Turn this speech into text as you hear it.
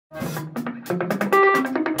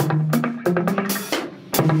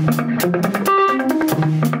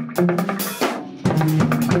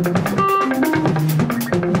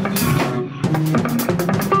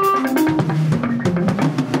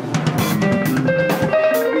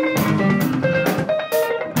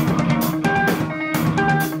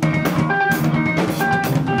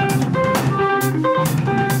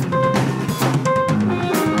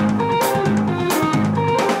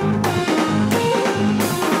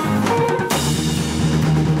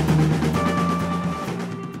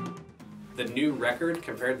Record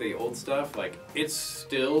compared to the old stuff, like, it's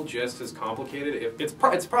still just as complicated.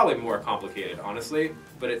 It's probably more complicated, honestly,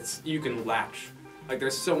 but you can latch. Like,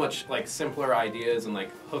 there's so much, like, simpler ideas and,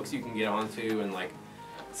 like, hooks you can get onto, and, like,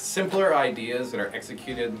 simpler ideas that are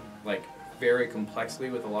executed, like, very complexly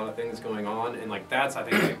with a lot of things going on, and, like, that's, I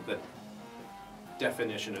think, like, the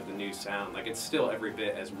definition of the new sound. Like, it's still every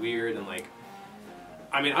bit as weird and, like,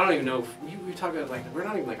 I mean, I don't even know if we talk about, like, we're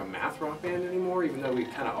not even like a math rock band anymore, even though we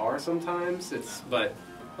kind of are sometimes. But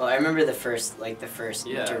well, I remember the first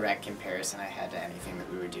direct comparison I had to anything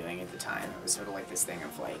that we were doing at the time. It was sort of like this thing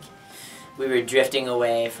of, like, we were drifting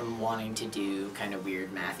away from wanting to do kind of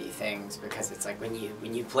weird mathy things, because it's like when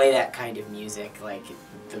you play that kind of music, like,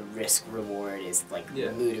 the risk reward is, like,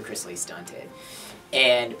 ludicrously stunted.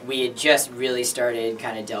 And we had just really started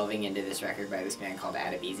kind of delving into this record by this band called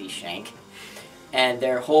Adebisi Shank. And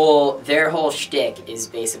their whole shtick is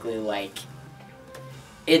basically like,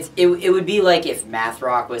 it would be like if math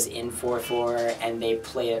rock was in 4/4 and they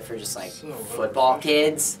played it for just like football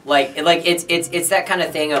kids. Like it's that kind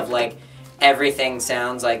of thing of, like, everything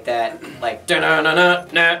sounds like that, like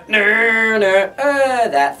that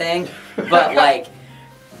thing, but like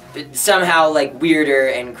somehow, like, weirder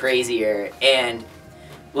and crazier, and,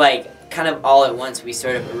 like, kind of all at once we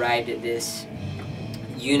sort of arrived at this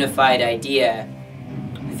unified idea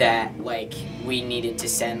that, like, we needed to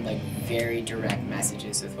send, like, very direct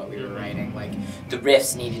messages with what we were writing. Like, the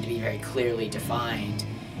riffs needed to be very clearly defined,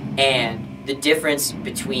 and the difference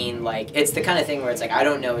between, like, it's the kind of thing where it's like, I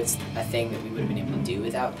don't know it's a thing that we would have been able to do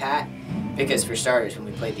without Pat, because for starters, when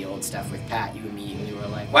we played the old stuff with Pat, you immediately were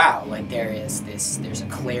like, wow, like, there's a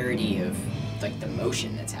clarity of, like, the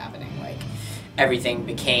motion that's happening. Like, everything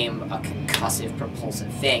became a concussive,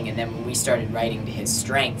 propulsive thing, and then when we started writing to his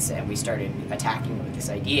strengths and we started attacking it with this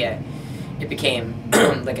idea, it became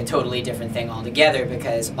like a totally different thing altogether,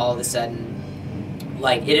 because all of a sudden,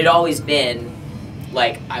 like, it had always been,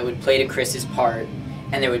 like, I would play to Chris's part,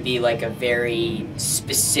 and there would be, like, a very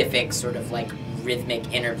specific sort of, like,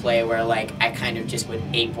 rhythmic interplay where, like, I kind of just would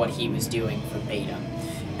ape what he was doing verbatim.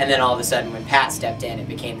 And then all of a sudden, when Pat stepped in, it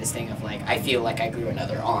became this thing of, like, I feel like I grew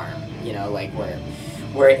another arm, you know, like,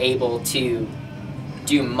 we're able to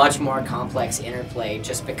do much more complex interplay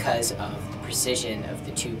just because of the precision of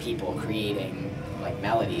the two people creating, like,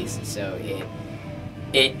 melodies. So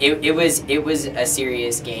it was a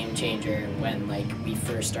serious game changer when, like, we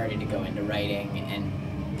first started to go into writing, and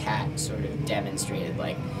Pat sort of demonstrated,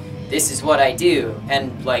 like, this is what I do.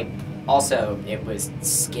 And, like, also it was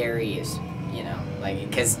scary as, you know, like,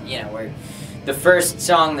 because, you know, the first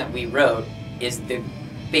song that we wrote is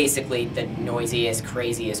basically the noisiest,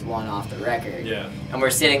 craziest one off the record. Yeah. And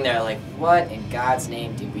we're sitting there like, what in God's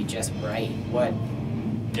name did we just write? What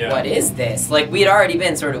is this? Like, we had already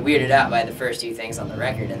been sort of weirded out by the first two things on the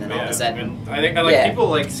record, and then all of a sudden, and I think, like, people,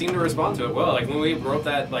 like, seem to respond to it well. Like, when we wrote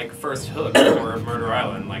that, like, first hook for Murder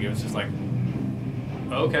Island, like, it was just like,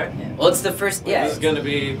 okay. Yeah. Well, it's the first. Yeah. This is gonna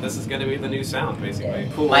be the new sound, basically.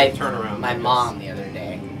 Yeah. Cool turnaround. My mom the other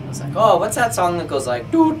day was like, "Oh, what's that song that goes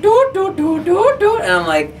like do do do do do do?" And I'm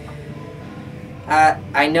like,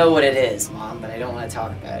 I know what it is, Mom, but I don't want to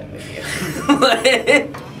talk about it with you.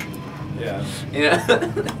 Yeah. You know.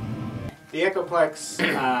 The Echoplex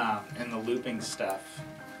and the looping stuff.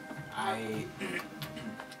 I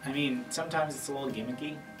mean, sometimes it's a little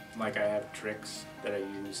gimmicky. Like, I have tricks that I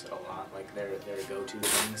use a lot, like they're go-to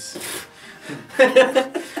things.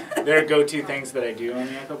 They're go-to things that I do on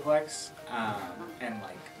the Echoplex, and,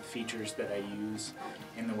 like, features that I use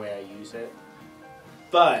in the way I use it.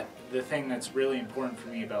 But the thing that's really important for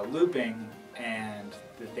me about looping, and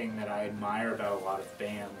the thing that I admire about a lot of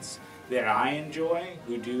bands that I enjoy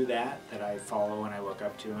who do that I follow and I look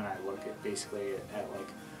up to, and I look at basically at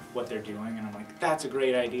like what they're doing, and I'm like, that's a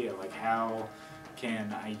great idea. Like, how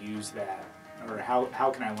can I use that, or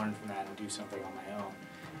how can I learn from that and do something on my own,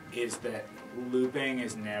 is that looping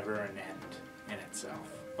is never an end in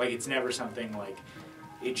itself. Like, it's never something, like,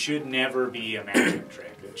 it should never be a magic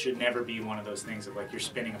trick. It should never be one of those things of, like, you're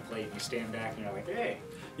spinning a plate and you stand back and you're like, hey.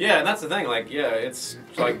 Yeah, and that's the thing, like, yeah, it's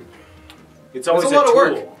like, it's always a lot of tool.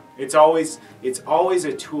 work. It's always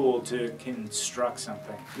a tool to construct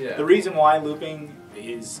something. Yeah. The reason why looping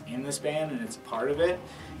is in this band and it's part of it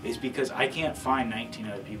is because I can't find 19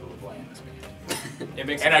 other people to play in this band. It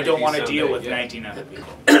makes And I don't want to deal with yeah. 19 other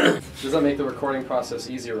people. Does that make the recording process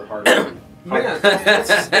easier or harder? Man,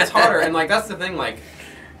 it's harder, and like that's the thing. Like,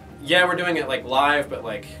 yeah, we're doing it like live, but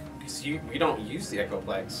like, cause we don't use the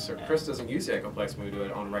Echoplex, or Chris doesn't use the Echoplex when we do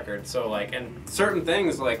it on record. So like, and certain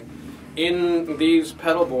things like in these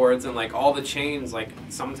pedal boards and like all the chains, like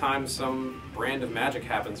sometimes some brand of magic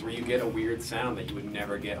happens where you get a weird sound that you would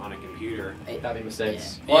never get on a computer. Having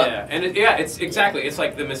mistakes. Yeah. Yeah, and it's exactly, it's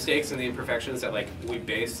like the mistakes and the imperfections that like we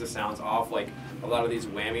base the sounds off. Like a lot of these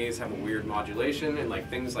whammies have a weird modulation and like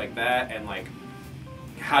things like that, and like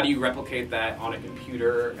how do you replicate that on a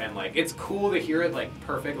computer? And like it's cool to hear it like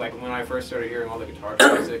perfect. Like when I first started hearing all the guitar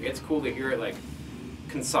music, it's cool to hear it like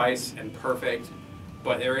concise and perfect,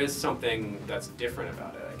 but there is something that's different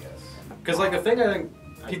about it, I guess. Because like the thing I think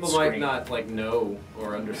people might not like know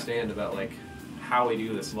or understand about like how we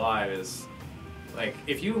do this live is like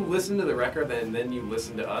if you listen to the record and then you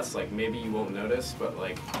listen to us, like maybe you won't notice, but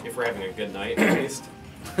like if we're having a good night at least.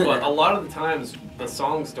 But a lot of the times the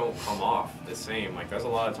songs don't come off the same. Like there's a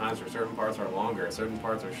lot of times where certain parts are longer, certain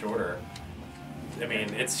parts are shorter. I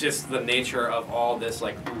mean, it's just the nature of all this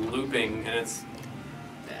like looping, and it's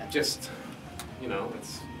just, you know,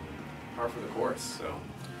 it's par for the course. So,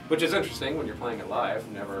 which is interesting when you're playing it live,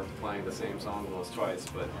 never playing the same song almost twice.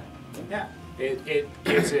 But Yeah, it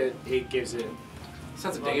gives it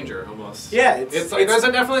sense of danger almost. Yeah, it's like there's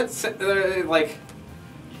a definite like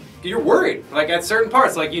you're worried like at certain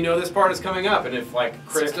parts, like you know this part is coming up, and if like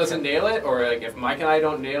Chris doesn't nail it, or like if Mike and I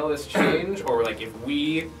don't nail this change, or like if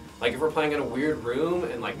we're playing in a weird room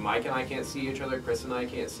and like Mike and I can't see each other, Chris and I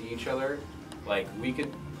can't see each other, like we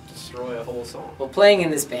could destroy a whole song. Well, playing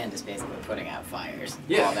in this band is basically putting out fires.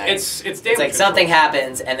 Yeah, all night. it's It's damage like control. something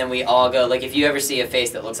happens, and then we all go. Like if you ever see a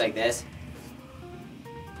face that looks like this,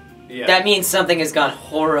 Yeah. that means something has gone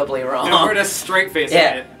horribly wrong. And we're just straight facing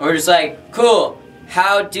Yeah, it. we're just like, cool.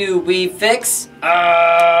 How do we fix?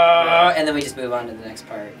 And then we just move on to the next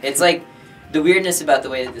part. It's like the weirdness about the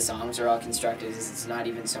way that the songs are all constructed is it's not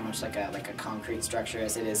even so much like a concrete structure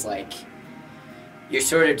as it is like you're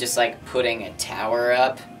sort of just like putting a tower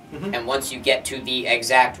up, and once you get to the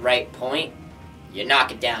exact right point, you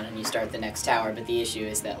knock it down and you start the next tower. But the issue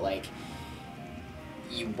is that like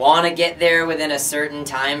you want to get there within a certain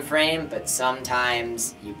time frame, but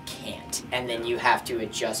sometimes you can't, and then you have to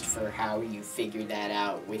adjust for how you figure that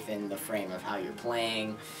out within the frame of how you're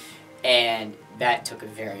playing, and that took a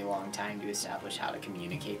very long time to establish how to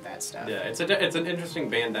communicate that stuff. Yeah, it's an interesting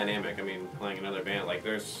band dynamic. I mean, playing another band, like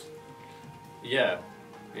there's, yeah,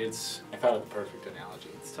 it's I thought of the perfect analogy.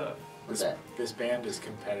 it's tough. What's that? This band is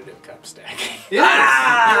competitive cup stacking.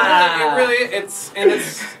 Yeah, it really it's.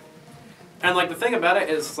 And like the thing about it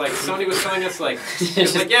is like somebody was telling us like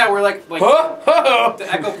it's like yeah we're like the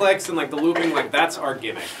Echoplex and like the looping, like that's our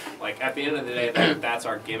gimmick. Like at the end of the day that's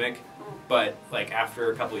our gimmick. But like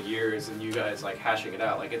after a couple of years and you guys like hashing it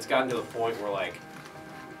out, like it's gotten to the point where like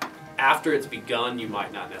after it's begun you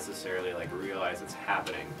might not necessarily like realize it's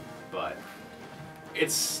happening, but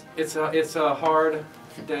it's a hard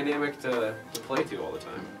dynamic to play to all the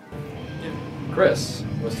time. Chris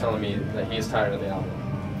was telling me that he's tired of the album.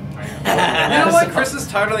 You know what? Chris is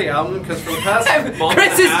tired of the album because for the past month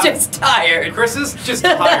Chris and a is half, just tired. Chris is just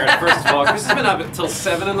tired, first of all. Chris has been up until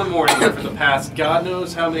 7 in the morning for the past God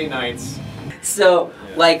knows how many nights. So,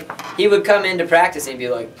 Yeah. like, he would come into practice and he'd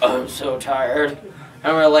be like, I'm so tired.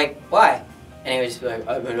 And we're like, why? And he would just be like,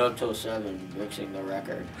 I've been up till 7 mixing the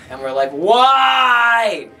record. And we're like,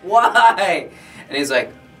 why? Why? And he's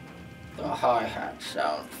like, the hi-hats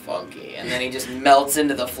sound funky. And then he just melts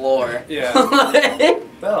into the floor. Yeah.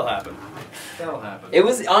 That'll happen. That'll happen. It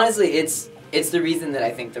was, honestly, it's the reason that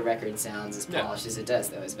I think the record sounds as Yeah. polished as it does,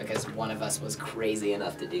 though, is because one of us was crazy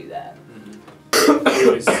enough to do that.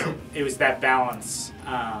 It was that balance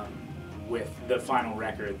with the final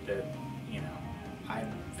record that, you know,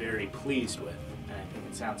 I'm very pleased with, and I think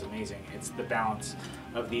it sounds amazing. It's the balance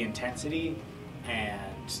of the intensity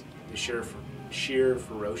and the sheer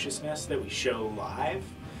ferociousness that we show live.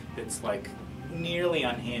 That's like nearly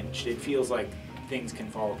unhinged. It feels like things can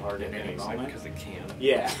fall apart at any moment. Because it can.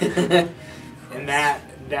 Yeah. And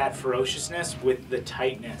that ferociousness with the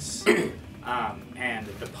tightness and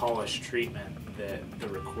the polished treatment that the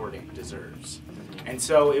recording deserves. And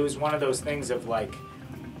so it was one of those things of like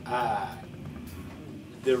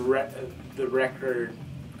the record.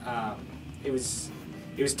 It was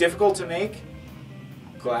difficult to make.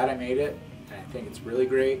 Glad I made it, and I think it's really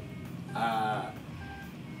great.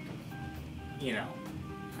 You know,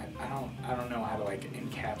 I don't know how to like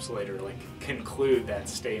encapsulate or like conclude that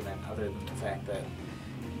statement other than the fact that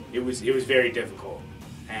it was very difficult,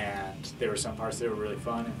 and there were some parts that were really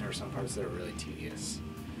fun and there were some parts that were really tedious.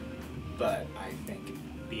 But I think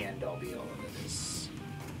the end all be all of it is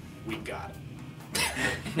we got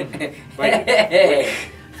it.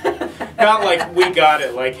 Not like we got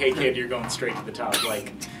it, like, hey kid, you're going straight to the top.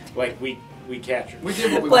 Like we captured. We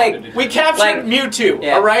did what we Like, wanted to do. We captured Mewtwo.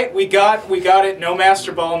 Yeah. All right, we got it. No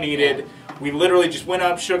Master Ball needed. Yeah. We literally just went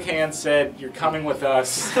up, shook hands, said, "You're coming with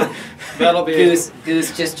us." That'll be Goose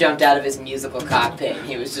just jumped out of his musical cockpit.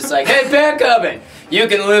 He was just like, "Hey, Bearcubbin, you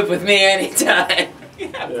can loop with me anytime."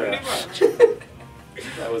 Yeah, pretty much.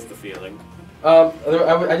 That was the feeling. I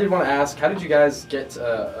did want to ask, how did you guys get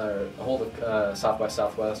a hold of South by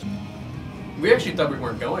Southwest? We actually thought we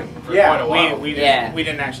weren't going for Yeah, quite a while. we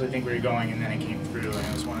didn't actually think we were going, and then it came through, and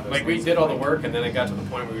it was one of those. Like, we things did that, all the work, and then it got to the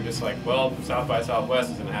point where we were just like, well, South by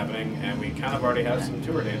Southwest isn't happening, and we kind of already have some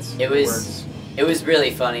tour dates. It was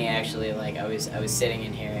really funny, actually. Like, I was sitting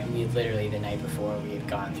in here, and we literally the night before we had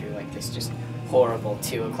gone through like this just horrible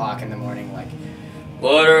 2 o'clock in the morning, like,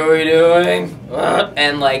 what are we doing? What?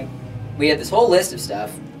 And like, we had this whole list of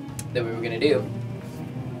stuff that we were gonna do,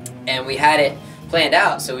 and we had it planned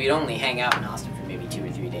out, so we'd only hang out in Austin for maybe 2 or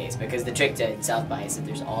 3 days, because the trick to South by is that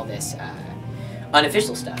there's all this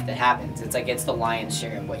unofficial stuff that happens. It's like, it's the lion's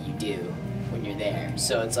share of what you do when you're there.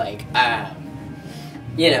 So it's like,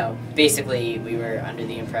 you know, basically we were under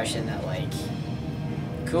the impression that like,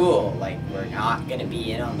 cool, like, we're not gonna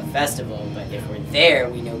be in on the festival, but if we're there,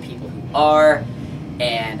 we know people who are,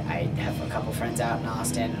 and I have a couple friends out in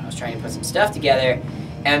Austin, and I was trying to put some stuff together.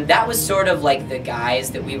 And that was sort of like the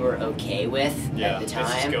guys that we were okay with at the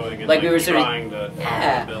time. Like, we were sort of trying to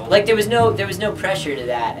build. like there was no pressure to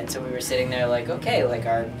that, and so we were sitting there like, okay, like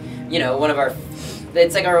our, you know, one of our,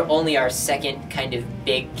 it's like our second kind of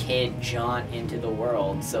big kid jaunt into the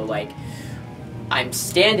world. So like, I'm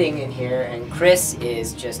standing in here and Chris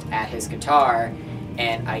is just at his guitar,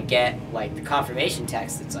 and I get like the confirmation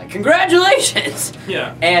text that's like, congratulations.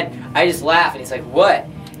 Yeah. And I just laugh, and he's like, what?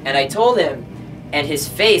 And I told him. And his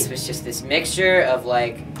face was just this mixture of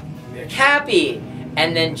like happy,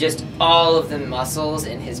 and then just all of the muscles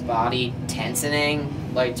in his body tensing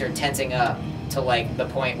up to like the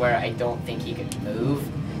point where I don't think he could move.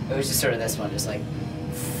 It was just sort of this one, just like.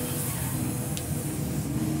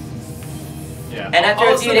 Yeah. And after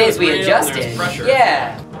All a of few sudden it days, was we real and there was adjusted. pressure.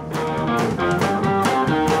 Yeah.